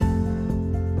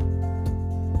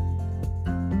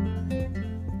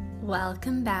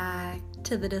Welcome back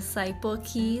to the Disciple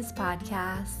Keys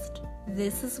podcast.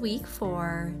 This is week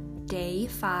 4, day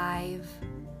 5.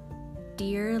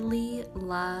 Dearly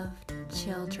loved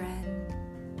children.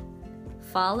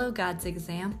 Follow God's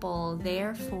example,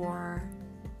 therefore,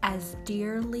 as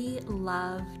dearly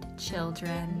loved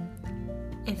children.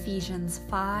 Ephesians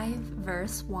 5,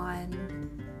 verse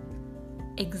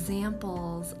 1.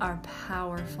 Examples are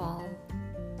powerful.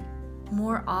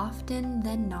 More often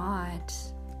than not,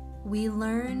 we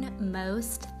learn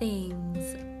most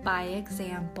things by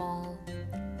example.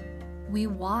 We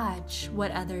watch what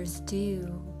others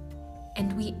do,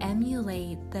 and we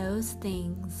emulate those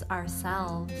things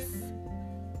ourselves.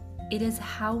 It is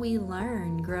how we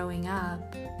learn growing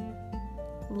up.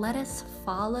 Let us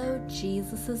follow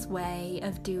Jesus' way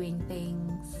of doing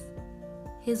things,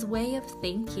 his way of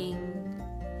thinking,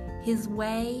 his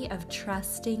way of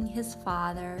trusting his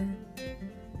Father,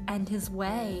 and his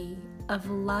way of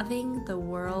loving the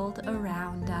world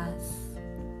around us.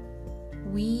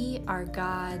 We are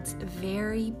God's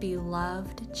very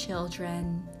beloved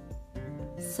children,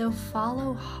 so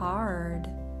follow hard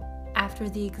after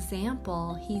the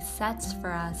example he sets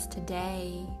for us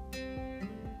today.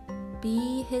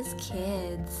 Be his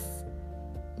kids,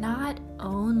 not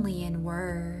only in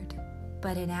word,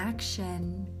 but in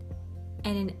action,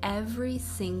 and in every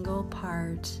single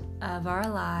part of our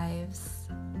lives.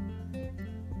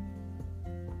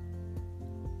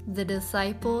 The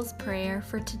disciples' prayer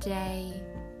for today.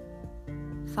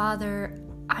 Father,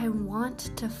 I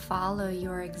want to follow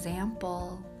your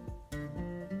example.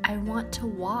 I want to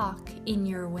walk in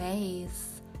your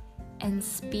ways and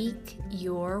speak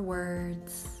your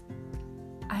words.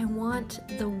 I want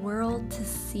the world to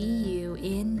see you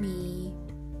in me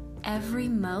every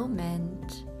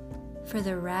moment for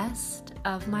the rest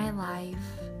of my life.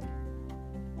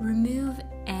 Remove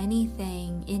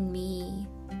anything in me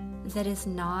that is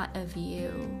not of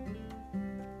you.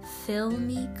 Fill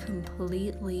me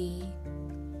completely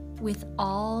with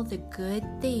all the good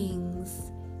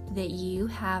things that you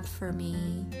have for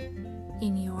me.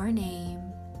 In your name,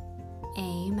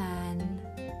 amen.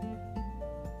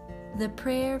 The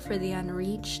prayer for the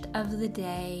unreached of the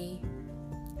day.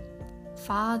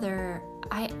 Father,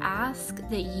 I ask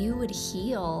that you would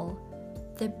heal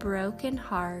the broken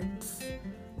hearts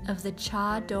of the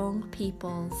Chadong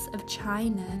peoples of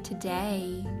China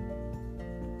today.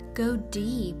 Go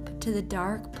deep to the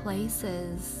dark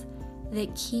places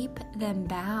that keep them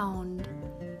bound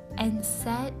and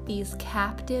set these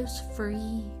captives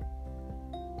free.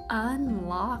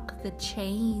 Unlock the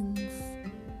chains,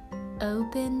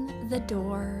 open the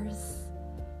doors,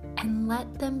 and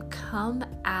let them come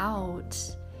out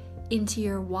into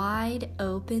your wide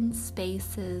open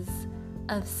spaces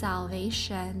of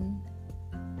salvation.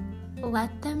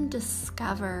 Let them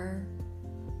discover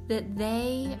that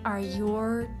they are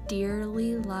your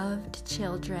dearly loved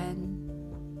children.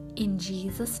 In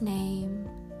Jesus' name,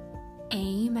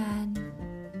 amen.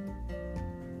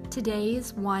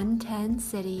 Today's 110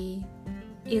 city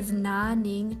is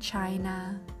Nanning,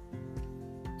 China.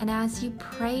 And as you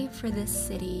pray for this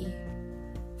city,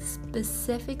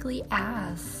 specifically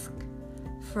ask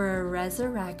for a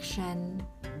resurrection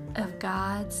of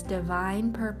God's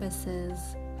divine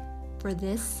purposes for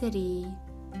this city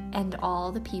and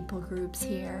all the people groups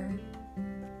here.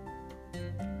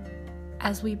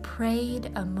 As we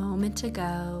prayed a moment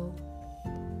ago,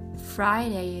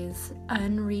 Friday's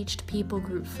Unreached People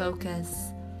Group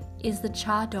focus is the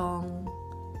Chadong,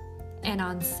 and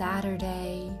on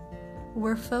Saturday,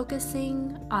 we're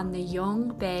focusing on the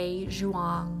Yongbei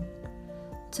Zhuang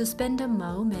to spend a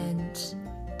moment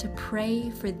to pray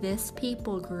for this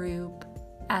people group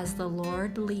as the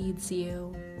Lord leads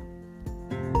you.